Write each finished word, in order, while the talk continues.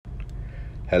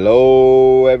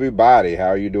Hello, everybody. How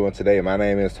are you doing today? My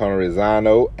name is Tony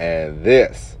Rizzano, and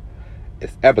this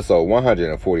is episode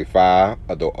 145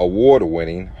 of the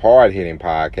award-winning, hard-hitting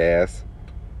podcast,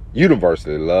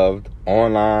 universally loved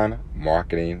online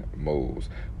marketing moves.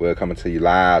 We're coming to you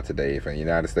live today from the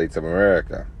United States of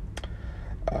America.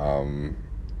 The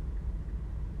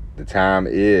time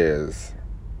is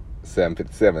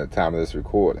 7:57. The time of this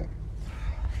recording.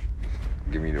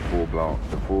 We're giving you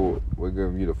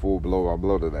the full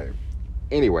blow today.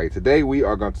 Anyway, today we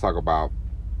are going to talk about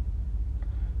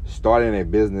starting a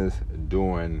business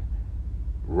during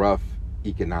rough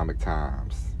economic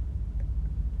times.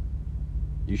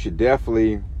 You should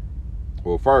definitely,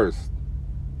 first,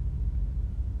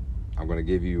 I'm going to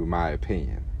give you my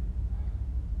opinion.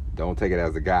 Don't take it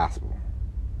as a gospel.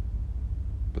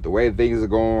 But the way things are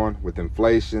going with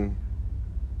inflation,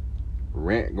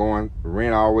 rent going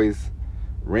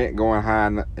high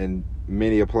in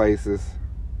many places,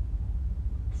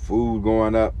 food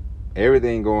going up,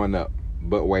 everything going up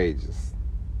but wages.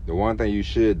 The one thing you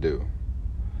should do,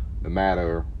 no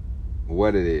matter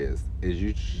what it is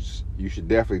you should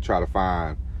definitely try to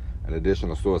find an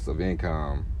additional source of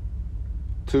income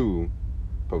to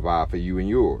provide for you and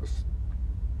yours.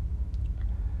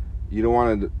 You don't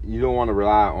want to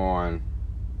rely on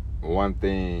one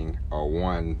thing or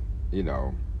one,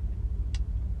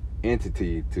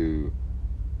 entity to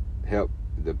help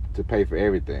to pay for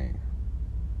everything,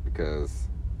 because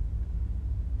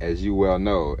as you well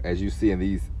know, as you see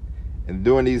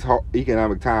during these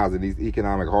economic times and these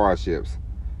economic hardships,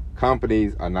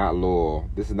 companies are not loyal.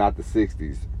 This is not the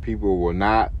 60s. People will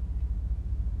not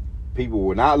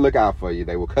look out for you.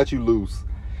 They will cut you loose,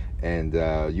 and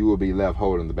you will be left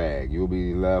holding the bag. You will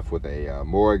be left with a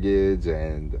mortgage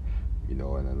and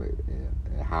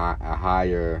a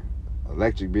higher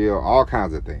electric bill, all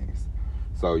kinds of things.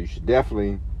 So you should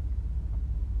definitely,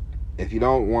 if you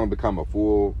don't want to become a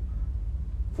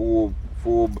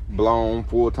full-blown,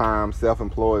 full-time,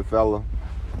 self-employed fella,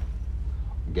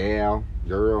 gal,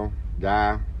 girl,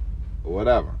 guy, or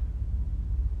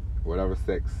whatever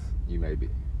sex you may be,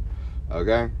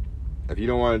 okay? If you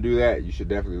don't want to do that, you should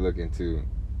definitely look into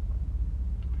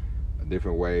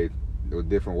different ways you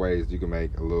can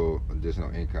make a little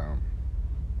additional income,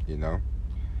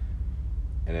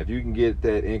 And if you can get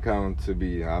that income to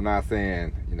be, I'm not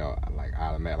saying, like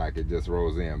automatic, like it just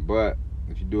rolls in, but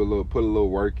if you put a little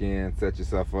work in, set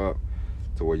yourself up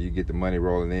to where you get the money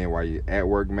rolling in while you're at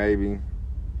work maybe,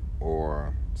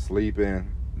 or sleeping,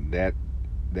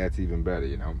 that's even better,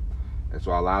 That's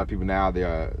why a lot of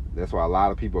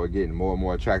people are getting more and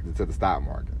more attracted to the stock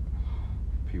market.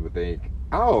 People think,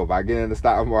 if I get in the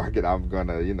stock market, I'm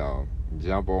gonna,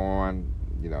 jump on,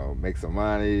 make some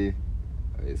money.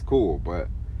 It's cool, but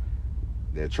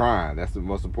they're trying. That's the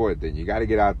most important thing. You got to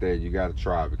get out there. You got to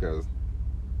try, because,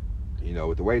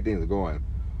 with the way things are going,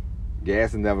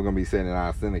 gas is never going to be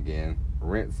 79 cents again.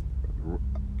 Rents.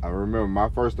 I remember my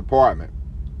first apartment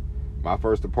I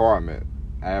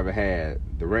ever had,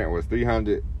 the rent was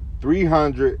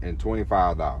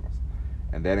 $325,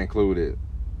 and that included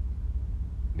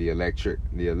the electric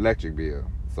bill.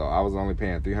 So I was only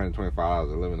paying $325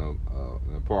 to live in an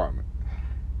apartment.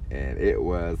 And it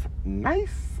was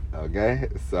nice, okay?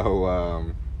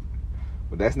 So,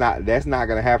 but that's not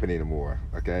gonna happen anymore,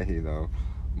 okay?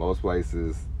 Most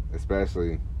places,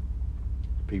 especially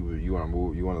people you want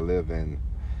to live in,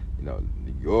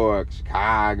 New York,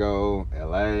 Chicago,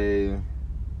 LA.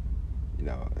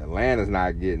 Atlanta's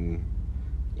not getting.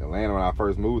 Atlanta, when I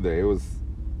first moved there,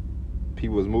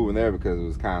 people was moving there because it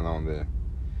was kind of on the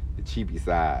cheapy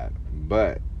side,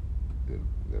 but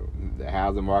the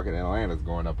housing market in Atlanta is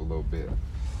going up a little bit.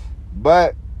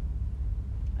 But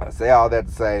I say all that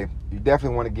to say, you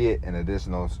definitely want to get an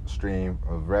additional stream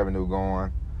of revenue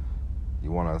going.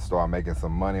 You want to start making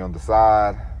some money on the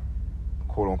side,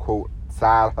 quote unquote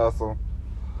side hustle.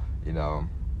 You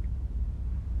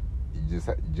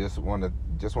just want to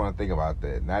think about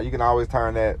that. Now, you can always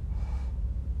turn that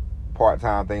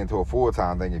part-time thing into a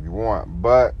full-time thing if you want,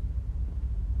 but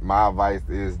my advice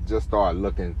is just start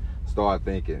looking, start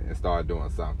thinking, and start doing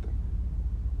something.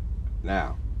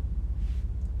 Now,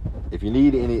 if you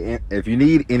need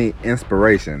any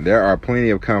inspiration, there are plenty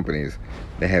of companies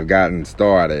that have gotten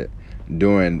started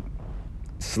during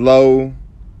slow,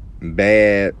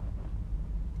 bad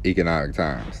economic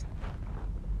times.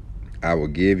 I will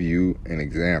give you an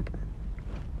example.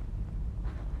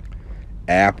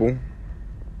 Apple,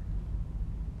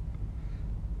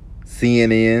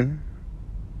 CNN,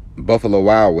 Buffalo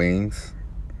Wild Wings,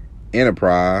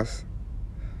 Enterprise,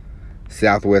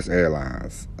 Southwest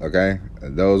Airlines. Okay,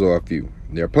 those are a few.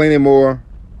 There are plenty more,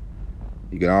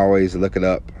 You can always look it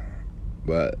up,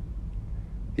 but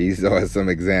these are some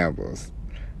examples.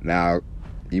 Now,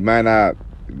 you might not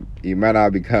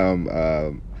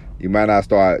become, you might not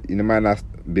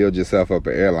build yourself up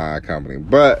an airline company,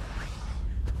 but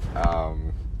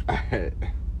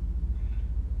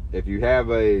if you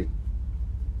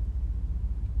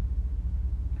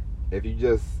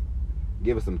just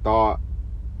give it some thought,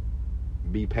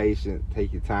 be patient,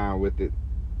 take your time with it,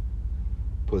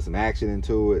 put some action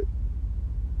into it,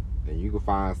 then you can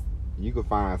find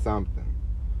something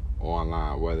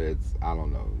online, whether it's, I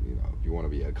don't know, if you want to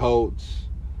be a coach,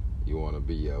 you want to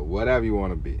be whatever you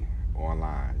want to be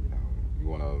online, you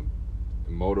want to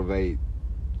motivate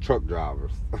truck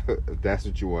drivers if that's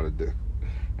what you want to do,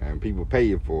 and people pay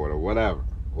you for it, or whatever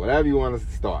you want to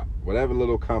start, whatever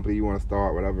little company you want to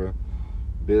start, whatever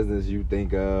business you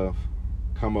think of,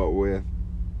 come up with,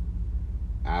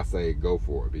 I say go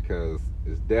for it, because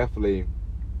it's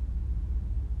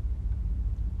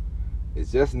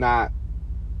just not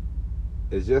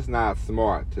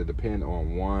smart to depend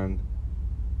on one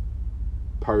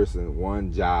person,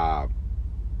 one job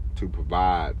to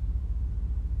provide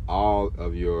all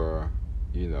of your,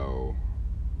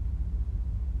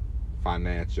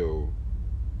 financial,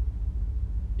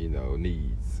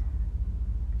 needs.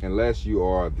 Unless you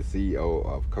are the CEO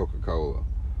of Coca-Cola,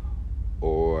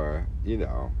 or,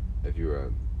 if you're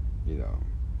a,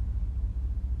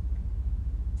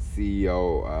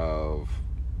 CEO of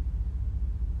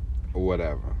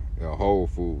whatever, Whole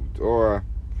Foods, or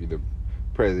if you're the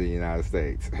President of the United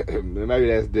States, maybe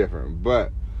that's different.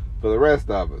 But for the rest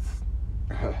of us,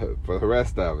 that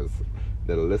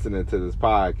are listening to this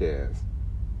podcast,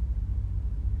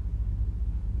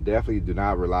 definitely do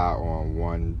not rely on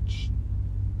one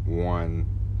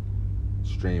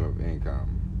stream of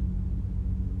income.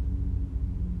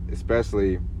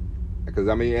 Especially because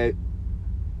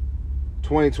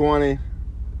 2020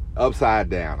 upside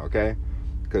down, okay?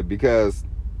 Because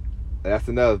that's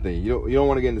another thing. You don't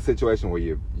want to get in a situation where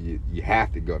you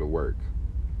have to go to work.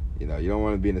 You don't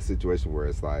want to be in a situation where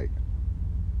it's like,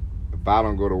 if I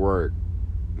don't go to work,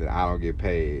 then I don't get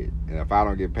paid, and if I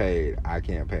don't get paid, I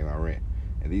can't pay my rent.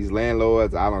 And these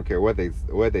landlords, I don't care what they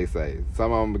say.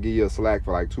 Some of them will give you a slack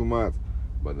for like 2 months,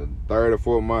 but the third or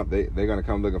fourth month, they're gonna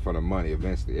come looking for the money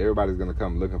eventually. Everybody's gonna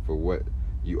come looking for what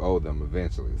you owe them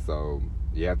eventually. So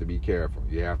you have to be careful.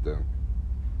 You have to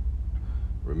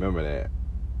remember that,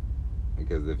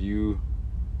 because if you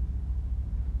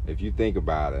think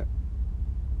about it,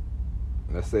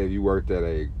 let's say if you worked at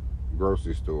a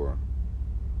grocery store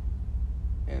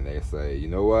and they say, you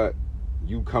know what,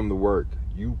 you come to work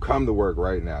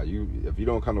right now. If you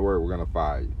don't come to work, we're gonna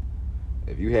fire you.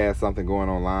 If you had something going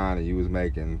online and you was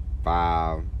making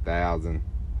 $5,000,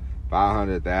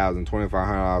 $500,000,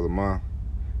 $2,500 a month,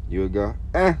 you would go,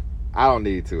 I don't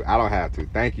need to. I don't have to.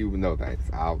 Thank you, but no thanks.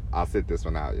 I'll sit this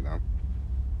one out,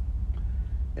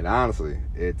 And honestly,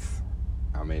 this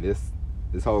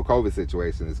whole COVID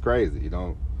situation is crazy. I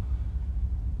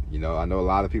know a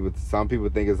lot of people. Some people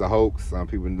think it's a hoax. Some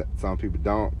people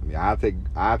don't. I take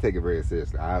it very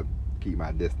seriously. I keep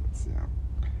my distance.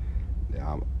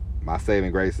 My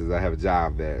saving grace is I have a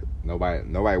job that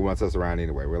nobody wants us around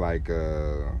anyway. We're like,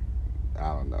 I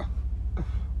don't know.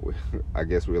 I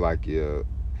guess we're like your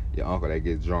uncle that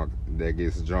gets drunk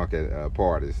at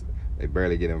parties. They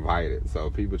barely get invited.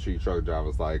 So people treat truck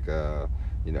drivers like at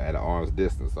an arm's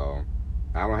distance. So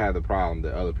I don't have the problem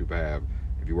that other people have.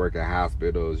 If you work at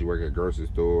hospitals, you work at grocery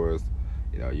stores,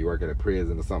 you work at a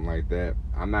prison or something like that,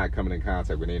 I'm not coming in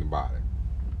contact with anybody.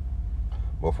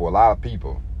 But for a lot of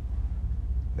people,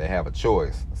 they have a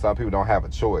choice. Some people don't have a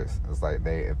choice. It's like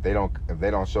if they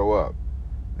don't show up,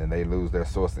 then they lose their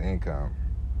source of income.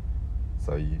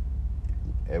 So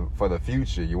for the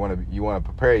future, you want to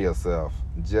prepare yourself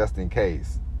just in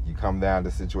case you come down to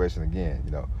this situation again.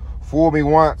 Fool me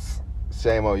once,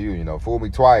 shame on you. Fool me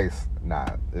twice,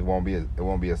 nah, it won't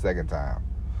be a second time.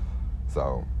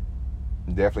 So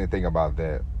definitely think about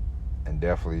that, and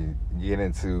definitely get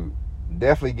into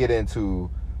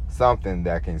something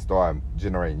that can start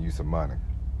generating you some money.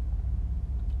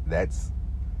 That's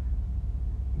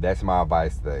my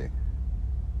advice today.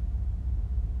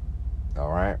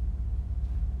 All right.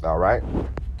 No,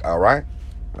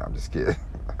 I'm just kidding.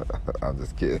 I'm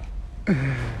just kidding.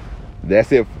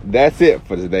 That's it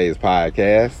for today's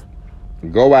podcast.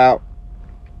 Go out,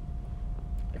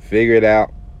 figure it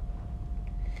out.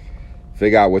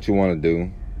 Figure out what you want to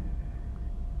do.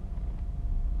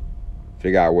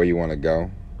 Figure out where you want to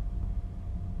go.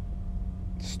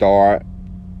 Start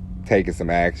taking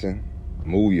some action.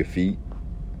 Move your feet.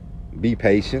 Be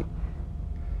patient.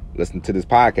 Listen to this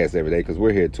podcast every day, because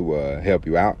we're here to help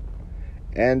you out.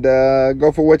 and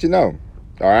go for what you know.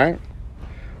 All right?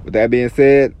 With that being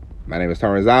said, my name is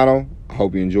Tony Zano. I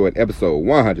hope you enjoyed episode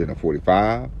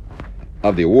 145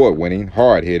 of the award-winning,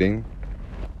 hard-hitting,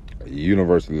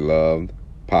 universally loved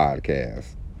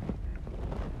podcast.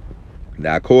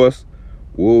 Now, of course,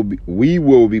 we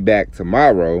will be back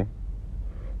tomorrow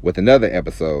with another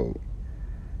episode.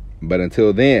 But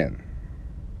until then,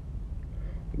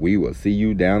 we will see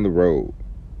you down the road.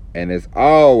 And as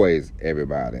always,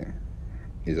 everybody,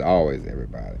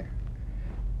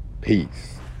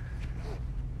 peace.